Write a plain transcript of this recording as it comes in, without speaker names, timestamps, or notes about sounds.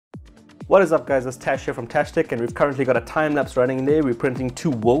What is up guys, it's Tash here from TashTech, and we've currently got a time-lapse running in there. We're printing two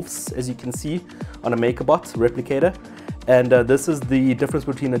wolves, as you can see, on a Makerbot replicator. And this is the difference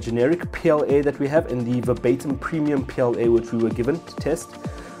between a generic PLA that we have and the Verbatim premium PLA which we were given to test.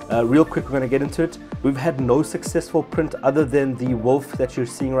 Real quick, we're going to get into it. We've had no successful print other than the wolf that you're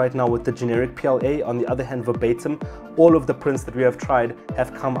seeing right now with the generic PLA. On the other hand, Verbatim, all of the prints that we have tried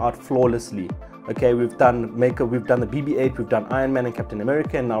have come out flawlessly. Okay, we've done the BB-8, we've done Iron Man and Captain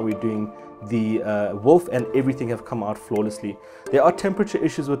America, and now we're doing the wolf, and everything have come out flawlessly. There are temperature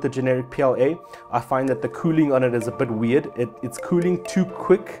issues with the generic PLA. I find that the cooling on it is a bit weird. It's cooling too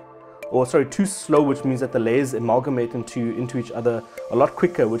quick, or sorry, too slow, which means that the layers amalgamate into each other a lot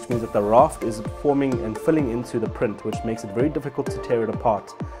quicker, which means that the raft is forming and filling into the print, which makes it very difficult to tear it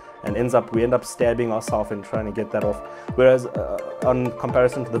apart, and we end up stabbing ourselves and trying to get that off. Whereas on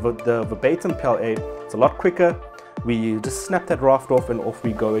comparison to the Verbatim PLA, it's a lot quicker. We just snap that raft off and off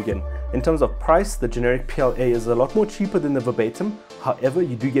we go again. In terms of price, the generic PLA is a lot more cheaper than the Verbatim. However,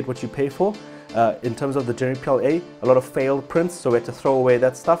 you do get what you pay for. In terms of the generic PLA, a lot of failed prints, so we had to throw away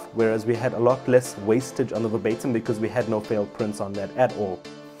that stuff, whereas we had a lot less wastage on the Verbatim because we had no failed prints on that at all.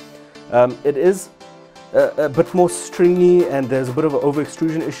 It is a bit more stringy, and there's a bit of an over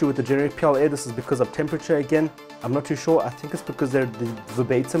extrusion issue with the generic PLA. This is because of temperature again. I'm not too sure. I think it's because the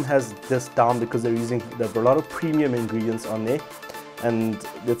Verbatim has this down because there's a lot of premium ingredients on there, and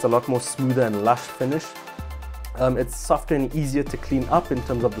it's a lot more smoother and lush finish. It's softer and easier to clean up in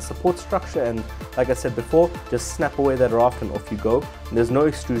terms of the support structure, and like I said before, just snap away that raft and off you go. And there's no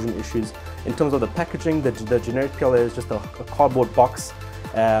extrusion issues. In terms of the packaging, the generic PLA is just a cardboard box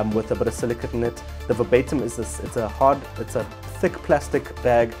with a bit of silicate in it. The Verbatim is it's a thick plastic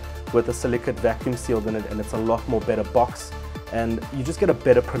bag with a silicate vacuum sealed in it, and it's a lot more better box, and you just get a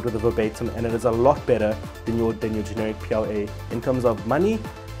better print with the Verbatim, and it is a lot better than your generic PLA. In terms of money,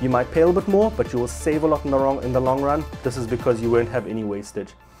 you might pay a little bit more, but you will save a lot in the long run. This is because you won't have any wastage.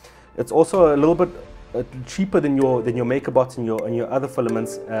 It's also a little bit cheaper than your Makerbots and your other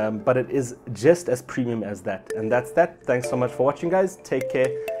filaments, but it is just as premium as that. And that's that. Thanks so much for watching, guys. Take care,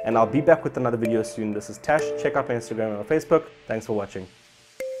 and I'll be back with another video soon. This is Tash. Check out my Instagram and my Facebook. Thanks for watching.